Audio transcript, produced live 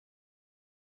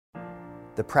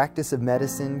The practice of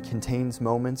medicine contains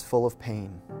moments full of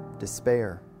pain,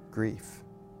 despair, grief,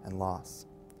 and loss.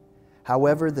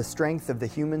 However, the strength of the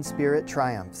human spirit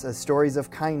triumphs as stories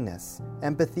of kindness,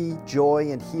 empathy,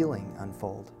 joy, and healing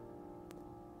unfold.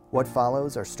 What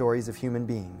follows are stories of human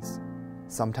beings,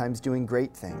 sometimes doing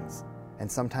great things, and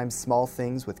sometimes small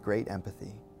things with great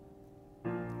empathy.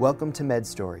 Welcome to Med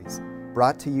Stories,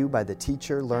 brought to you by the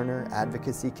Teacher Learner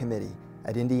Advocacy Committee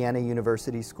at Indiana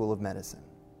University School of Medicine.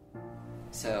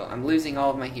 So I'm losing all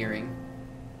of my hearing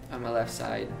on my left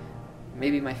side,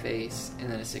 maybe my face, and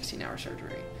then a 16-hour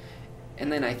surgery. And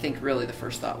then I think really the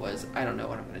first thought was, I don't know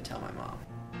what I'm going to tell my mom.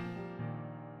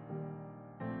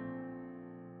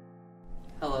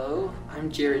 Hello, I'm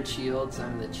Jared Shields.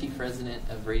 I'm the Chief Resident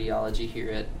of Radiology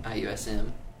here at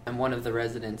IUSM. I'm one of the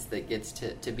residents that gets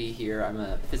to be here. I'm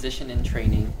a physician in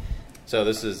training. So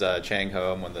this is Chang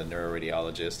Ho. I'm one of the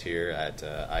neuroradiologists here at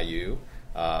IU.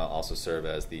 Also serve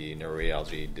as the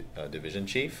neuroradiology division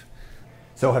chief.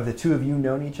 So have the two of you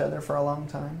known each other for a long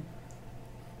time?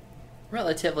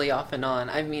 Relatively off and on.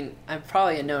 I mean, I'm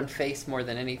probably a known face more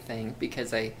than anything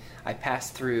because I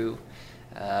passed through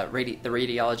the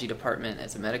radiology department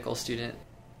as a medical student.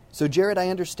 So Jared, I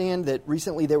understand that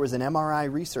recently there was an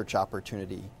MRI research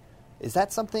opportunity. Is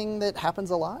that something that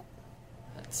happens a lot?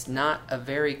 It's not a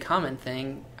very common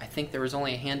thing. I think there was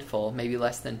only a handful, maybe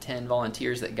less than 10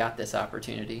 volunteers that got this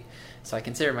opportunity. So I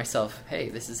consider myself, hey,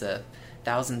 this is a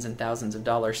thousands and thousands of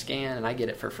dollar scan and I get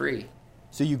it for free.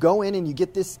 So you go in and you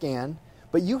get this scan,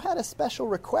 but you had a special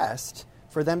request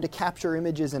for them to capture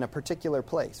images in a particular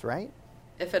place, right?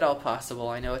 If at all possible.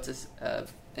 I know it's an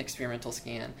experimental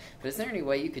scan, but is there any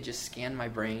way you could just scan my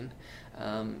brain?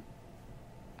 I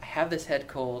have this head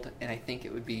cold, and I think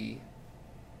it would be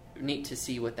neat to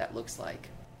see what that looks like.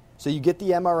 So you get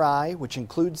the MRI, which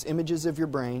includes images of your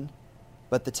brain,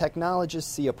 but the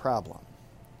technologists see a problem.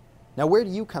 Now, where do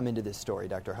you come into this story,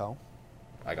 Dr. Ho?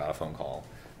 I got a phone call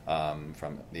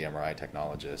from the MRI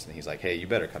technologist, and he's like, "Hey, you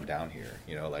better come down here.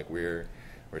 You know, like we're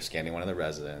scanning one of the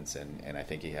residents, and I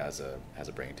think he has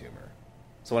a brain tumor."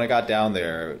 So when I got down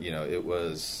there, you know, it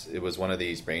was one of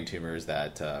these brain tumors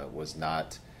that was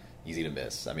not easy to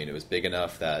miss. I mean, it was big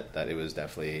enough that it was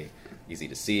definitely easy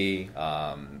to see,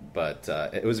 but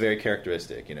it was very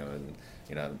characteristic. You know,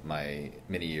 and my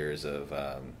many years of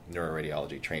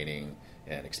neuroradiology training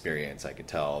and experience, I could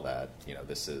tell that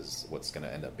this is what's going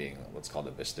to end up being what's called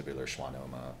a vestibular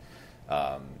schwannoma.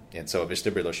 And so a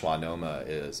vestibular schwannoma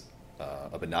is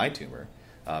a benign tumor,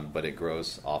 but it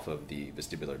grows off of the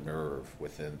vestibular nerve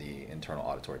within the internal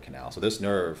auditory canal. So this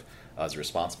nerve is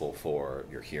responsible for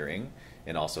your hearing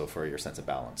and also for your sense of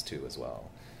balance too as well.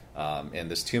 And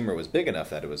this tumor was big enough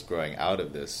that it was growing out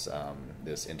of this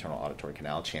internal auditory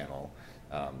canal channel,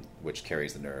 which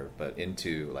carries the nerve, but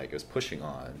into it was pushing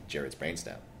on Jared's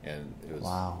brainstem, and it was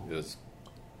Wow. It was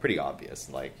pretty obvious.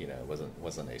 It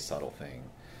wasn't a subtle thing.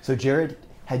 So Jared,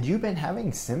 had you been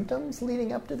having symptoms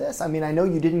leading up to this? I mean, I know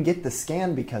you didn't get the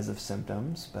scan because of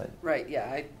symptoms, but... Right, yeah.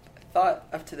 I thought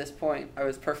up to this point I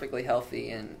was perfectly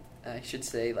healthy, and I should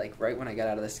say, right when I got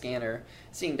out of the scanner,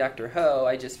 seeing Dr. Ho,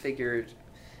 I just figured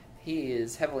he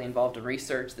is heavily involved in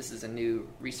research. This is a new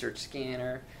research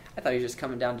scanner. I thought he was just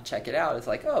coming down to check it out. It's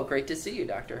like, oh, great to see you,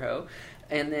 Dr. Ho.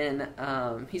 And then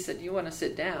he said, "You want to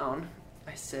sit down?"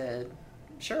 I said,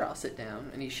 "Sure, I'll sit down."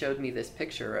 And he showed me this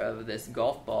picture of this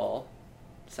golf ball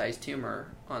sized tumor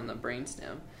on the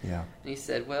brainstem. Yeah. And he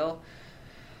said, "Well,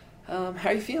 how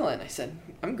are you feeling?" I said,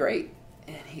 "I'm great."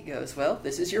 And he goes, "Well,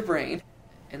 this is your brain."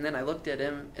 And then I looked at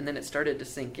him, and then it started to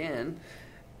sink in.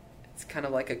 It's kind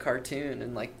of like a cartoon,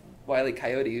 and like Wile E.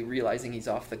 Coyote realizing he's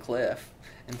off the cliff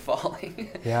and falling.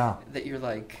 Yeah. That you're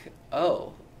like,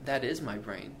 oh, that is my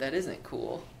brain. That isn't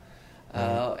cool.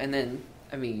 And then,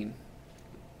 I mean,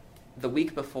 the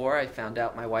week before I found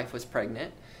out my wife was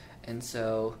pregnant, and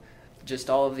so just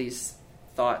all of these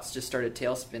thoughts just started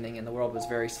tail spinning, and the world was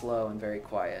very slow and very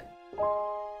quiet.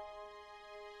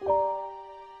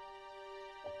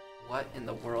 What in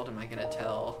the world am I going to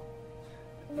tell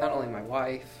not only my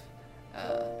wife,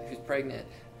 who's pregnant,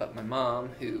 but my mom,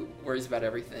 who worries about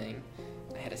everything?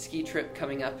 I had a ski trip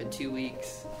coming up in 2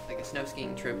 weeks, like a snow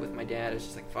skiing trip with my dad. It was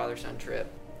just like a father-son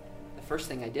trip. The first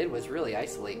thing I did was really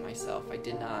isolate myself. I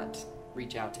did not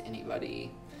reach out to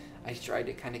anybody. I tried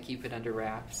to kind of keep it under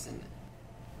wraps, and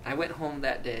I went home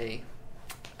that day,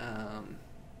 and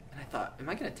I thought, am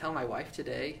I going to tell my wife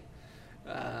today?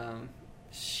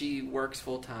 She works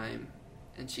full-time,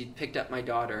 and she'd picked up my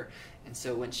daughter, and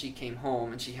so when she came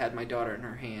home and she had my daughter in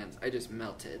her hands, I just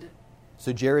melted.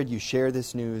 So Jared, you share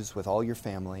this news with all your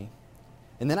family,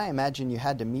 and then I imagine you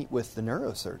had to meet with the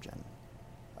neurosurgeon.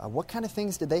 What kind of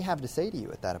things did they have to say to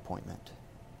you at that appointment?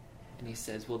 and he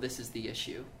says, well, this is the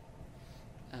issue.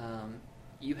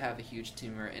 You have a huge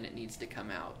tumor and it needs to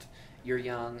come out. You're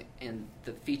young, and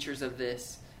the features of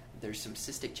this, there's some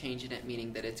cystic change in it,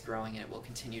 meaning that it's growing and it will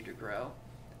continue to grow.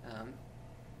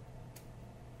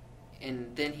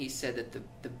 And then he said that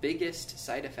the biggest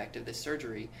side effect of this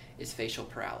surgery is facial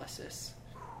paralysis.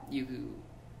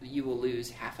 You will lose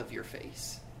half of your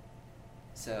face.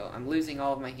 So I'm losing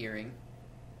all of my hearing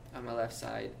on my left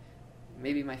side,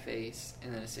 maybe my face,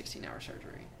 and then a 16-hour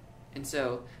surgery. And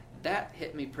so that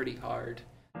hit me pretty hard.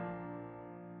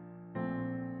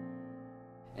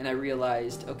 And I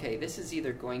realized, okay, this is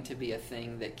either going to be a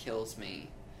thing that kills me,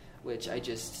 which I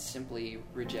just simply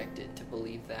rejected to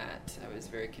believe that. I was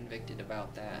very convicted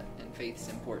about that, and faith's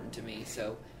important to me.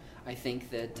 So I think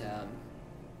that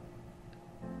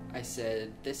I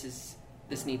said, this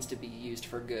needs to be used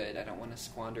for good. I don't want to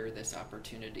squander this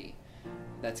opportunity.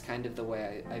 That's kind of the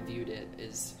way I viewed it,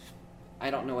 is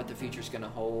I don't know what the future's going to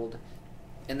hold.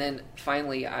 And then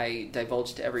finally I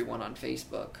divulged to everyone on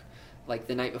Facebook, like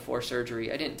the night before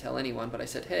surgery. I didn't tell anyone, but I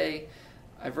said, hey,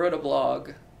 I've wrote a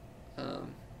blog.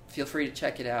 Feel free to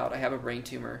check it out. I have a brain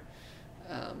tumor.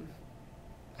 I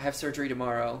have surgery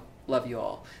tomorrow. Love you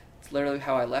all. It's literally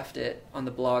how I left it. On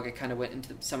the blog, I kind of went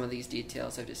into some of these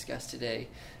details I've discussed today,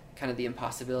 kind of the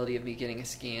impossibility of me getting a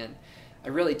scan. I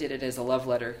really did it as a love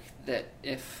letter, that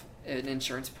if an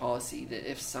insurance policy, that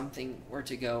if something were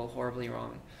to go horribly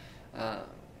wrong,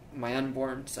 my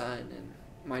unborn son and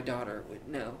my daughter would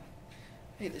know,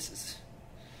 hey, this is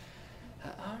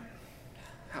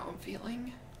how I'm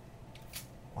feeling.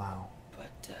 Wow.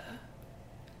 But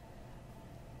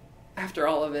after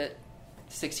all of it,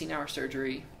 16-hour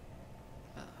surgery,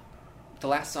 the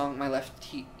last song my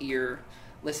left ear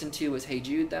listened to was Hey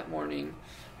Jude that morning.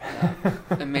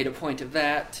 I made a point of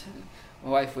that.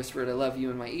 My wife whispered, I love you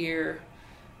in my ear.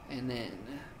 And then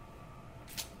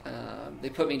they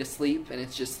put me to sleep, and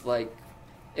it's just like,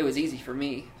 it was easy for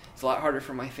me. It's a lot harder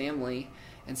for my family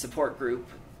and support group.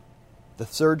 The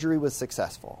surgery was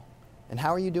successful. And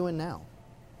how are you doing now?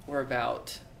 We're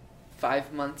about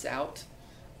 5 months out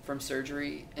from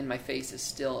surgery, and my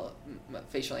facial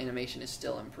animation is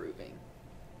still improving.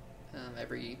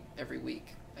 Every week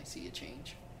I see a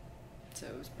change. So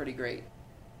it was pretty great.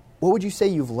 What would you say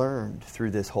you've learned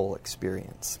through this whole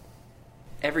experience?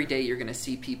 Every day you're going to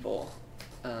see people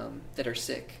that are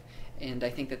sick. And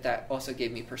I think that also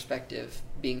gave me perspective,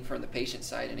 being from the patient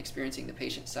side and experiencing the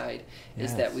patient side,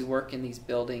 is that we work in these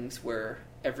buildings where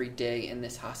every day in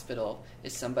this hospital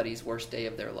is somebody's worst day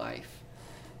of their life.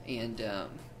 And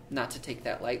not to take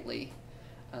that lightly,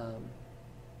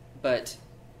 but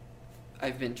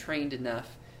I've been trained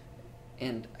enough,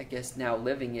 and I guess now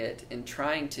living it and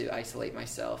trying to isolate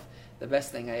myself, the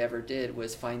best thing I ever did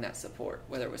was find that support,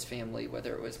 whether it was family,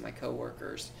 whether it was my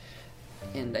coworkers.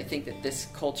 And I think that this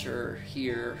culture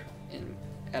here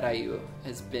at IU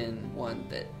has been one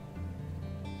that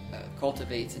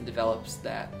cultivates and develops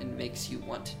that and makes you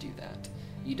want to do that.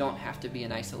 You don't have to be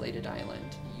an isolated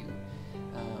island.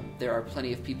 There are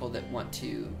plenty of people that want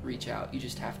to reach out. You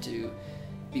just have to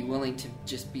be willing to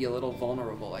just be a little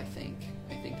vulnerable, I think.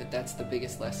 I think that that's the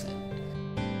biggest lesson.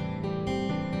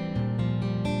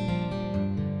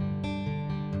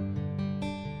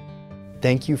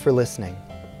 Thank you for listening.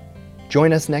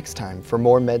 Join us next time for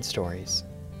more Med Stories.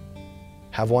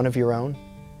 Have one of your own?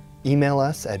 Email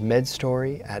us at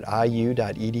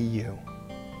medstory@iu.edu.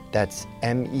 That's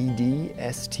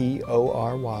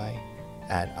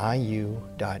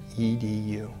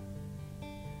medstory@iu.edu.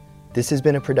 This has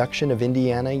been a production of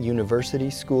Indiana University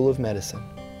School of Medicine,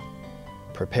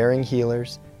 preparing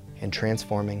healers and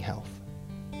transforming health.